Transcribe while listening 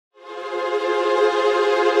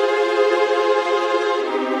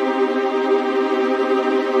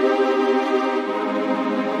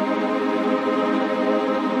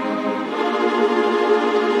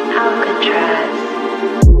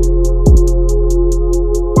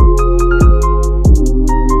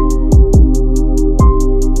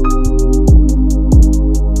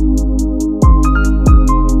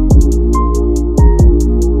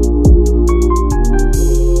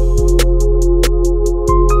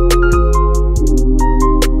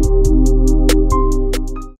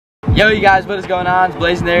Yo, you guys, what is going on? It's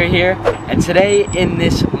Blazendary here, and today in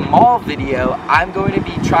this mall video, I'm going to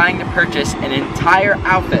be trying to purchase an entire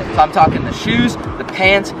outfit. So I'm talking the shoes, the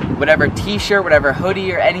pants, whatever t-shirt, whatever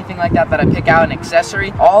hoodie or anything like that that I pick out, an accessory,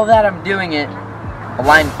 all that I'm doing it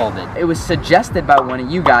blindfolded. It was suggested by one of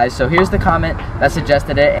you guys, so here's the comment that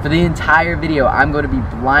suggested it. For the entire video, I'm going to be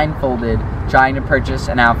blindfolded trying to purchase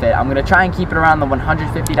an outfit. I'm going to try and keep it around the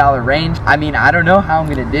 $150 range. I mean, I don't know how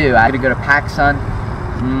I'm going to do. I'm going to go to PacSun,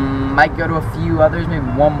 might go to a few others, maybe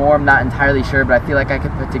one more, I'm not entirely sure, but I feel like I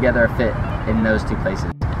could put together a fit in those two places.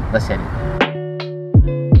 Let's hit it.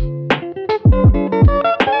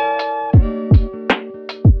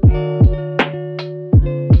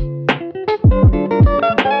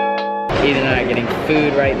 Ethan and I are getting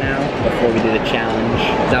food right now before we do the challenge.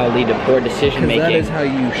 That will lead to poor decision making. That is how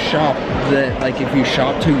you shop. That, like, if you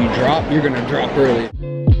shop till you drop, you're gonna drop early.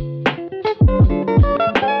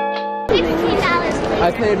 I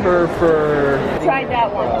paid her for... Tried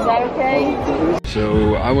that one. Is that okay?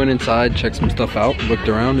 So I went inside, checked some stuff out, looked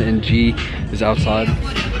around, and G is outside,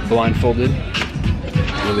 blindfolded.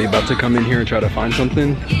 Really about to come in here and try to find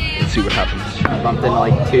something. Let's see what happens. I bumped into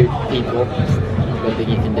like two people. Good thing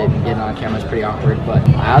Ethan didn't get on camera. It's pretty awkward, but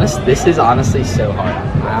this is honestly so hard.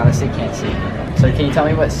 I honestly can't see. So can you tell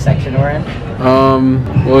me what section we're in?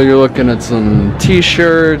 Well, you're looking at some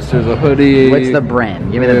t-shirts, there's a hoodie. What's the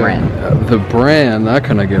brand? Give me the brand. The brand, that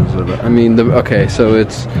kind of gives it, I mean, okay, so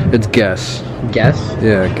it's Guess. Guess?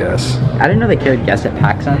 Yeah, Guess. I didn't know they carried Guess at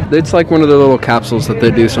PacSun. It's like one of the little capsules that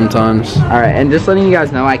they do sometimes. Alright, and just letting you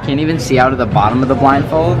guys know, I can't even see out of the bottom of the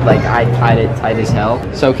blindfold. Like, I tied it tight as hell.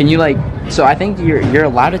 So can you like, so I think you're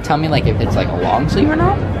allowed to tell me like if it's like a long sleeve or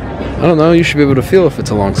not? I don't know, you should be able to feel if it's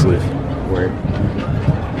a long sleeve. Word.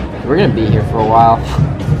 We're gonna be here for a while.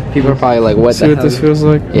 People are probably like, what the hell? See what this feels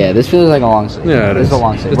like? Yeah, this feels like a long sleeve. Yeah, it is. It's a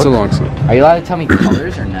long sleeve. It's a long sleeve. Are you allowed to tell me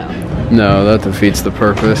colors or no? No, that defeats the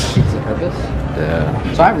purpose. Defeats the purpose?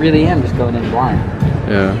 Yeah. So I really am just going in blind.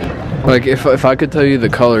 Yeah. Like, if I could tell you the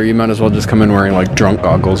color, you might as well just come in wearing, like, drunk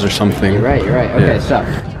goggles or something. You're right, you're right. Okay, yeah. So.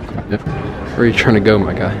 Yep. Where are you trying to go,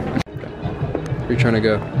 my guy? Where are you trying to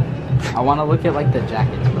go? I want to look at, like, the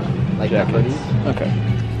jackets, bro. Like, the hoodies. Okay.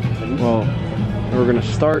 Well, we're going to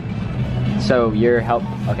start. So, your help.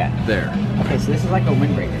 Okay. There. Okay, so this is like a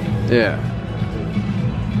windbreaker. Yeah.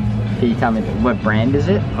 Can you tell me, what brand is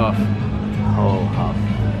it? Huff. Oh, Huff.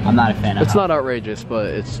 I'm not a fan of It's Huff. not outrageous, but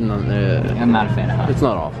it's not... I'm not a fan of Huff. It's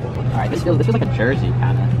not awful. Alright, this feels like a jersey,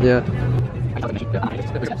 kind of. Yeah.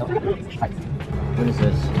 What is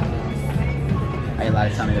this? Are you allowed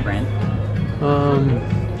to tell me the brand?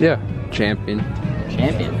 Yeah. Champion.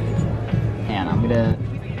 Champion. And I'm gonna...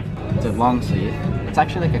 It's a long sleeve. It's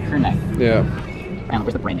actually like a crew neck. Yeah. And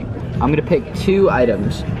where's the branding? I'm gonna pick 2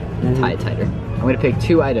 items. Tie it tighter. I'm gonna pick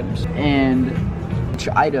 2 items. And each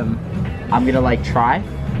item, I'm gonna like try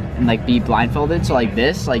and like be blindfolded. So like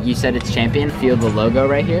this, like you said it's Champion, feel the logo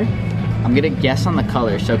right here. I'm gonna guess on the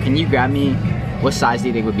color. So can you grab me, what size do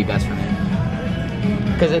you think would be best for me?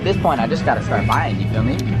 Because at this point, I just gotta start buying, you feel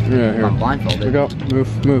me? Yeah, here. I'm blindfolded. Here we go.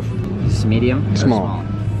 Move. Is this medium? Small.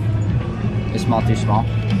 Is small too small?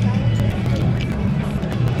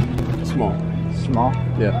 Small. Small?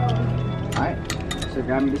 Yeah. Alright. So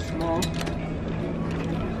grab me the small.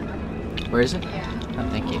 Where is it? Oh,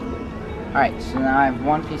 thank you. Alright, so now I have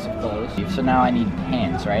 1 piece of clothes. So now I need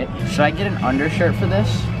pants, right? Should I get an undershirt for this?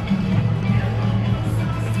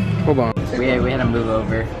 Hold on. We had to move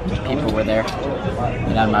over. People were there.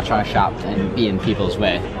 And I'm not trying to shop and be in people's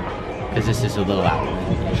way. Because this is a little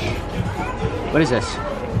outlandish. What is this?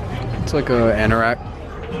 It's like a anorak.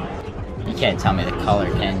 You can't tell me the color,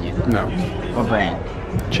 can you? No. What brand?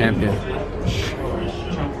 Champion.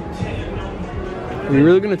 Are you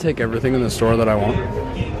really gonna take everything in the store that I want?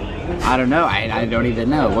 I don't know. I don't even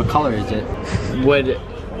know. What color is it?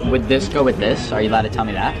 Would this go with this? Are you allowed to tell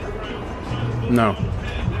me that? No.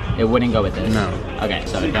 It wouldn't go with this? No. Okay,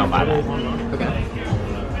 so don't buy that. Okay.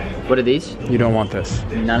 What are these? You don't want this.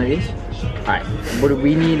 None of these? Alright. What do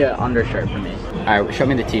we need an undershirt for me? Alright, show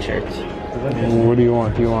me the t-shirts. What do you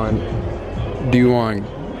want? Do you want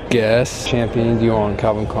Guess? Champion? Do you want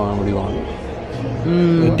Calvin Klein? What do you want?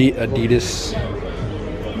 Adidas?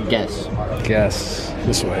 Guess. Guess.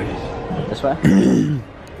 This way. This way?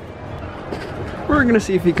 We're gonna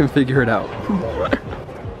see if he can figure it out.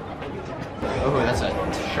 Oh, that's a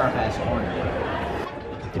sharp ass corner.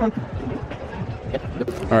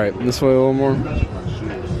 Alright, this way a little more.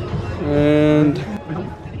 And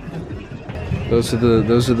those are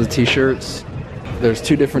the t-shirts. There's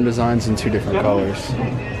 2 different designs and 2 different colors.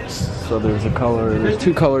 So there's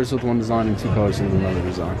 2 colors with one design and 2 colors with another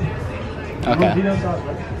design. Okay.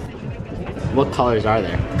 What colors are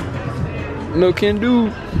there? No can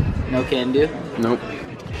do. No can do? Nope.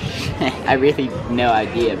 I really no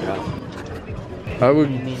idea, bro. I would.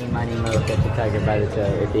 Meeny, miny, mo, catch a tiger by the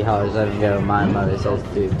tail. If he hollers, let him go. My mother says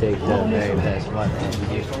to take the very best one, and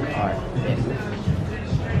you are in.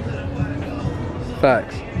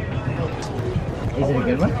 Facts. Is it a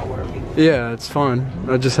good one? Yeah, it's fun.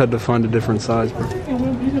 I just had to find a different size.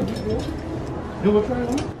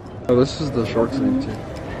 Oh, this is the shark thing too.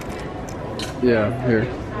 Yeah, here.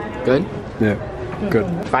 Good? Yeah, good.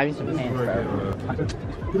 Buy me some pants, bro.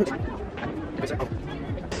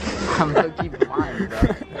 I'm low-key blind, bro.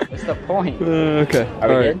 What's the point? Okay. Are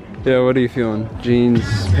we good? Yeah, what are you feeling? Jeans,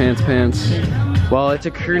 pants. Well, it's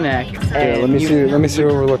a crew neck. Yeah, let me see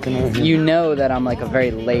what we're looking at here. You know that I'm like a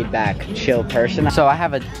very laid-back, chill person. So I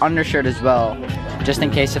have an undershirt as well, just in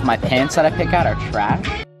case if my pants that I pick out are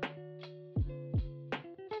trash.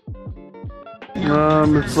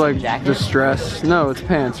 It's like Jacket? distress. No, it's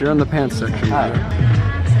pants. You're in the pants section.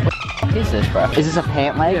 What is this, bro? Is this a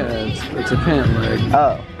pant leg? Yeah, it's a pant leg.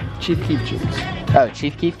 Oh. Chief Keef jeans. Oh,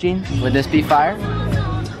 Chief Keef jeans? Would this be fire?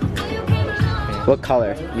 What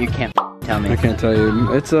color? You can't tell me. I can't tell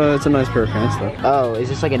you. It's a nice pair of pants though. Oh, is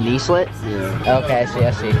this like a knee slit? Yeah. Okay, I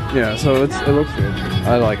see. Yeah, so it looks good.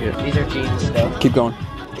 I like it. These are jeans still. Keep going.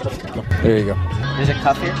 There you go. There's a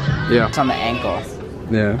cuff here? Yeah. It's on the ankle.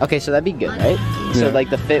 Yeah. Okay, so that'd be good, right? So Yeah. like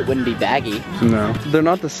the fit wouldn't be baggy. No, they're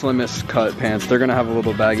not the slimmest cut pants. They're gonna have a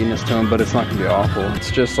little bagginess to them, but it's not gonna be awful.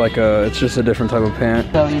 It's just like it's just a different type of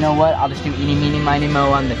pant. So you know what? I'll just do eeny, meeny, miny,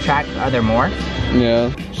 mo on the track. Are there more?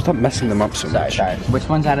 Yeah. Stop messing them up so much. Sorry. Which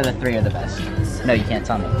ones out of the three are the best? No, you can't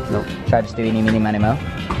tell me. Nope. Should I just do eeny, meeny, miny, mo?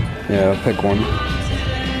 Yeah, pick one.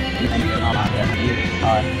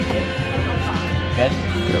 Good?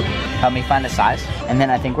 Yep. Help me find a size. And then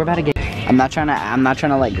I think we're about to get, I'm not trying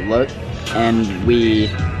to like look and we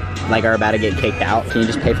like are about to get kicked out. Can you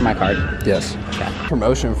just pay for my card? Yes. Okay.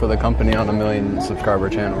 Promotion for the company on a 1 million subscriber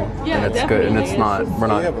channel. Yeah, and it's good, and it's not, we're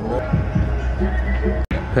not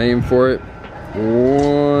paying for it.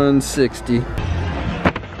 160.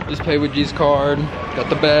 Just pay with G's card. Got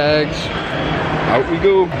the bags. Out we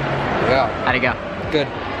go. Yeah. How'd it go? Good.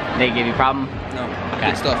 They give you a problem? No.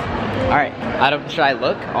 Okay. Good stuff. Alright. Should I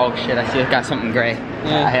look? Oh shit, I see I got something gray.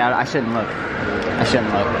 Yeah. I shouldn't look. I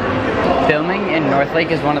shouldn't look. Filming in Northlake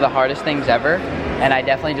is one of the hardest things ever. And I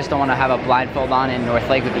definitely just don't want to have a blindfold on in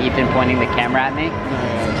Northlake with Ethan pointing the camera at me.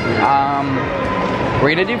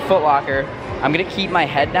 We're gonna do Foot Locker. I'm gonna keep my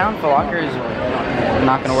head down. Foot Locker is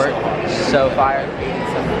not gonna work. So fire.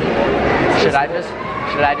 Should I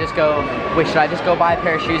just go buy a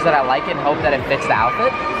pair of shoes that I like and hope that it fits the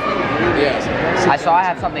outfit? Yes. I saw I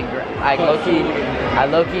had something I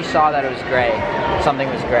low-key saw that it was gray. Something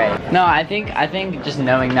was gray. No, I think just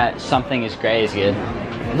knowing that something is gray is good.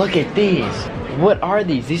 Look at these. What are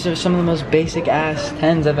these? These are some of the most basic ass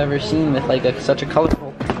 10s I've ever seen with like such a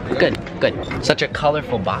colorful. Good. Such a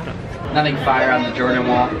colorful bottom. Nothing fire on the Jordan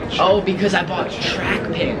wall. Oh, because I bought track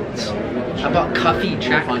pants. I bought cuffy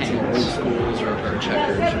track pants. Schools or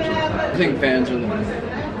checkers or something. I think Vans are the move.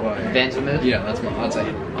 Vans the move? Yeah, that's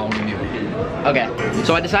I'll give you a Okay,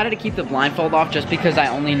 so I decided to keep the blindfold off just because I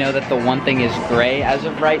only know that the one thing is gray as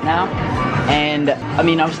of right now. And I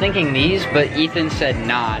mean, I was thinking these, but Ethan said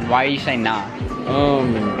nah. And why are you saying nah?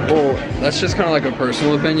 Well, that's just kind of like a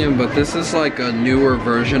personal opinion, but this is like a newer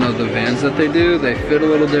version of the Vans that they do. They fit a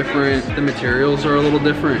little different, the materials are a little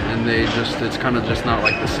different, and it's kind of just not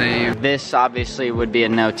like the same. This obviously would be a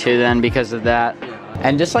no too then because of that.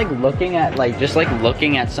 And just like looking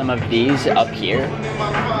at some of these up here,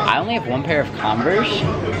 I only have one pair of Converse.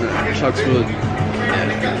 Chuck's really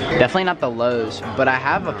Definitely not the lows, but I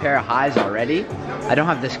have a pair of highs already. I don't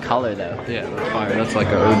have this color though. Yeah, that's fire. That's like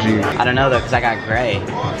an OG. I don't know though, because I got gray.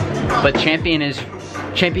 But Champion's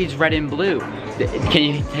red and blue.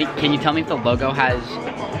 Can you tell me if the logo has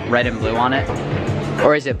red and blue on it?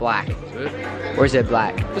 Or is it black? Is it? Or is it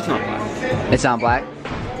black? It's not black. It's not black?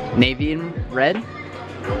 Navy and red?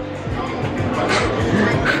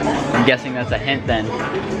 I'm guessing that's a hint then.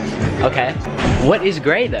 Okay. What is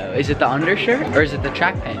gray though? Is it the undershirt or is it the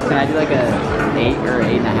track pants? Can I do like a 8 or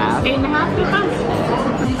 8.5? 8.5 be fine.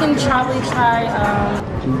 You can probably try,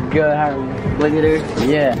 Good, how are you? Blazendary?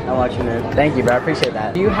 Yeah. I'm watching it. Thank you, bro. I appreciate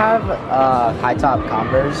that. Do you have high top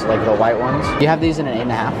Converse, like the white ones? Do you have these in an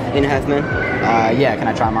 8.5? 8.5, man. Yeah, can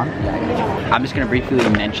I try them on? Yeah, I got you. I'm just gonna briefly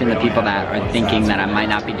mention the people that are thinking that I might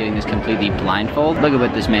not be doing this completely blindfold. Look at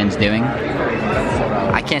what this man's doing.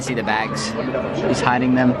 I can't see the bags. He's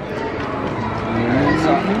hiding them.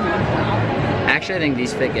 Actually, I think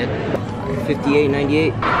these fit good. 58,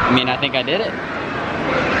 98. I mean, I think I did it.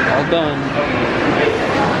 All done.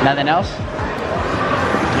 Nothing else?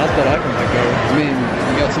 Not that I can think of. I mean,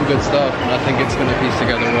 you got some good stuff, and I think it's gonna piece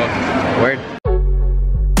together well. Word.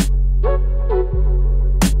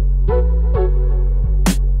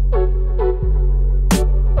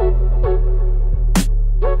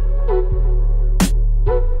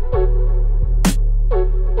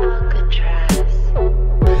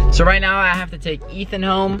 So right now I have to take Ethan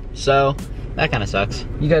home, so that kind of sucks.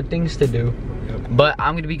 You got things to do. But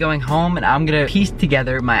I'm gonna be going home and I'm gonna piece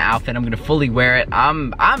together my outfit. I'm gonna fully wear it.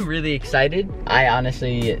 I'm really excited. I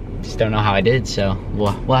honestly just don't know how I did, so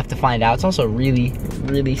we'll have to find out. It's also really,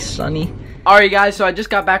 really sunny. Alright guys, so I just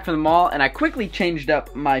got back from the mall and I quickly changed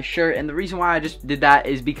up my shirt, and the reason why I just did that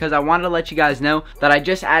is because I wanted to let you guys know that I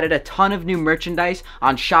just added a ton of new merchandise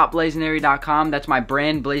on shopblazendary.com. That's my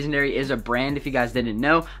brand. Blazendary is a brand, if you guys didn't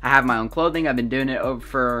know. I have my own clothing. I've been doing it over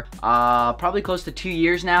for probably close to 2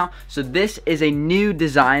 years now. So this is a new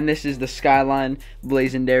design. This is the Skyline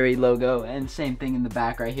Blazendary logo, and same thing in the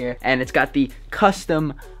back right here. And it's got the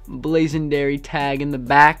custom Blazendary tag in the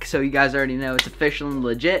back, so you guys already know it's official and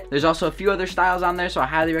legit. There's also a few other styles on there, so I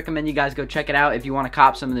highly recommend you guys go check it out if you want to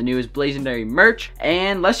cop some of the newest Blazendary merch.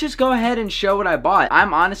 And let's just go ahead and show what I bought.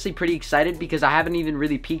 I'm honestly pretty excited because I haven't even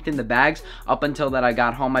really peeked in the bags up until that I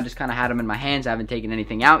got home. I just kind of had them in my hands. I haven't taken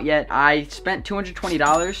anything out yet. I spent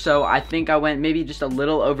 $220, so I think I went maybe just a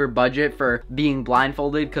little over budget for being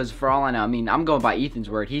blindfolded, because for all I know, I mean, I'm going by Ethan's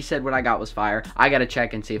word. He said what I got was fire. I gotta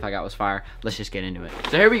check and see if I got was fire. Let's just get into it.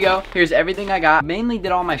 So here we go. Here's everything I got. Mainly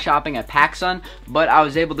did all my shopping at PacSun, but I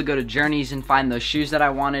was able to go to Journeys and find those shoes that I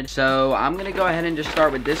wanted. So I'm gonna go ahead and just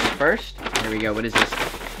start with this first. Here we go. What is this?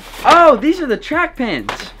 Oh, these are the track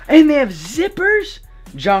pants, and they have zippers.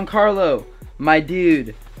 Giancarlo, my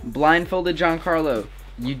dude, blindfolded Giancarlo,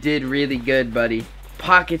 you did really good, buddy.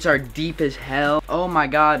 Pockets are deep as hell. Oh my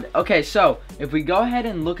god. Okay, so if we go ahead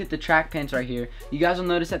and look at the track pants right here, you guys will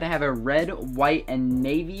notice that they have a red, white, and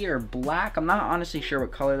navy or black. I'm not honestly sure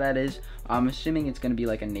what color that is. I'm assuming it's gonna be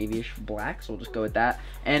like a navy-ish black, so we'll just go with that.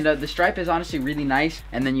 And the stripe is honestly really nice,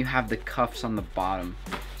 and then you have the cuffs on the bottom.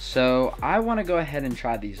 So I want to go ahead and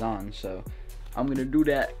try these on, so I'm gonna do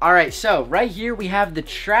that. Alright, so right here we have the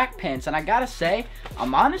track pants, and I gotta say,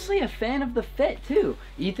 I'm honestly a fan of the fit too.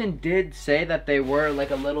 Ethan did say that they were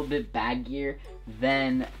like a little bit baggier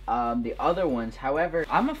than the other ones. However,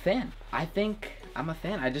 I'm a fan. I think I'm a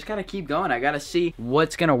fan. I just gotta keep going. I gotta see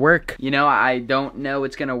what's gonna work. You know, I don't know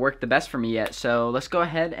what's gonna work the best for me yet. So let's go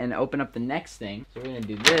ahead and open up the next thing. So we're gonna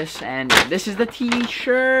do this, and this is the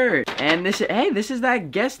t-shirt. And this, hey, this is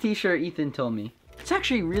that Guess t-shirt Ethan told me. It's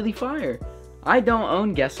actually really fire. I don't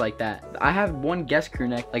own Guess like that. I have one Guess crew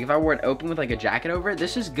neck. Like if I wore it open with like a jacket over it,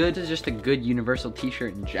 this is good. This is just a good universal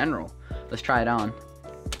t-shirt in general. Let's try it on.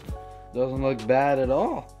 Doesn't look bad at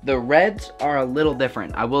all. The reds are a little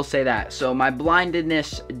different, I will say that. So my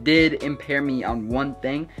blindedness did impair me on one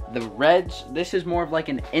thing. The reds, this is more of like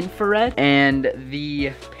an infrared, and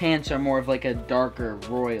the pants are more of like a darker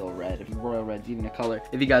royal red. If royal red's even a color,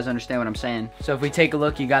 if you guys understand what I'm saying. So if we take a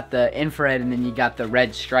look, you got the infrared and then you got the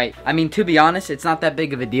red stripe. I mean, to be honest, it's not that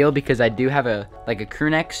big of a deal because I do have a crew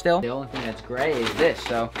neck still. The only thing that's gray is this.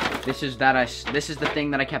 So this is the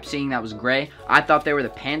thing that I kept seeing that was gray. I thought they were the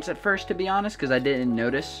pants at first, to be honest, because I didn't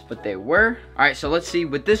notice, but they were. All right, so let's see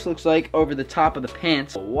what this looks like over the top of the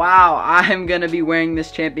pants. Wow, I'm gonna be wearing this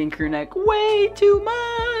champion crew neck way too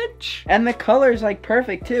much, and the color is like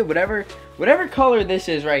perfect too. Whatever color this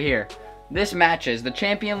is right here, this matches the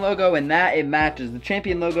champion logo, and that it matches. The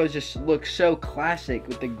champion logo just looks so classic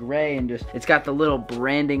with the gray, and just it's got the little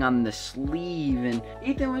branding on the sleeve, and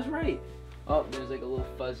Ethan was right. Oh, there's like a little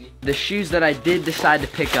fuzzy. The shoes that I did decide to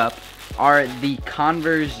pick up are the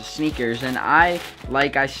Converse sneakers, and I,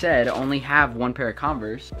 like I said, only have one pair of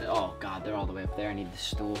Converse. Oh god, they're all the way up there. I need the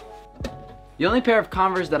stool. The only pair of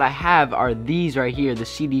Converse that I have are these right here, the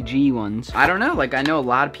CDG ones. I don't know, like I know a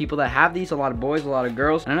lot of people that have these, a lot of boys, a lot of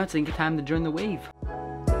girls. I don't know, it's a good time to join the wave.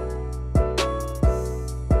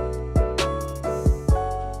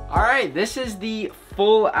 Alright, this is the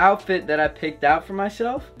full outfit that I picked out for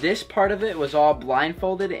myself. This part of it was all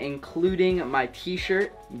blindfolded, including my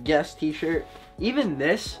t-shirt, Guess t-shirt. Even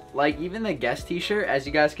this, like even the Guess t-shirt, as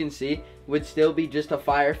you guys can see, would still be just a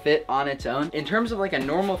fire fit on its own. In terms of like a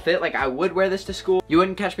normal fit, like I would wear this to school. You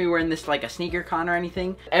wouldn't catch me wearing this like a sneaker con or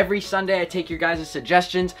anything. Every Sunday I take your guys'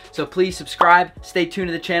 suggestions, so please subscribe, stay tuned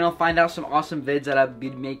to the channel, find out some awesome vids that I'll be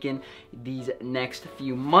making these next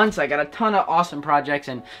few months. I got a ton of awesome projects,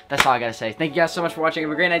 and that's all I gotta say. Thank you guys so much for watching.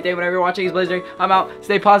 Have a great night, day, whatever you're watching. It's Blazendary. I'm out.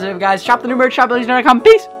 Stay positive, guys. Shop the new merch, shopblazendary.com.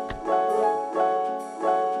 Peace!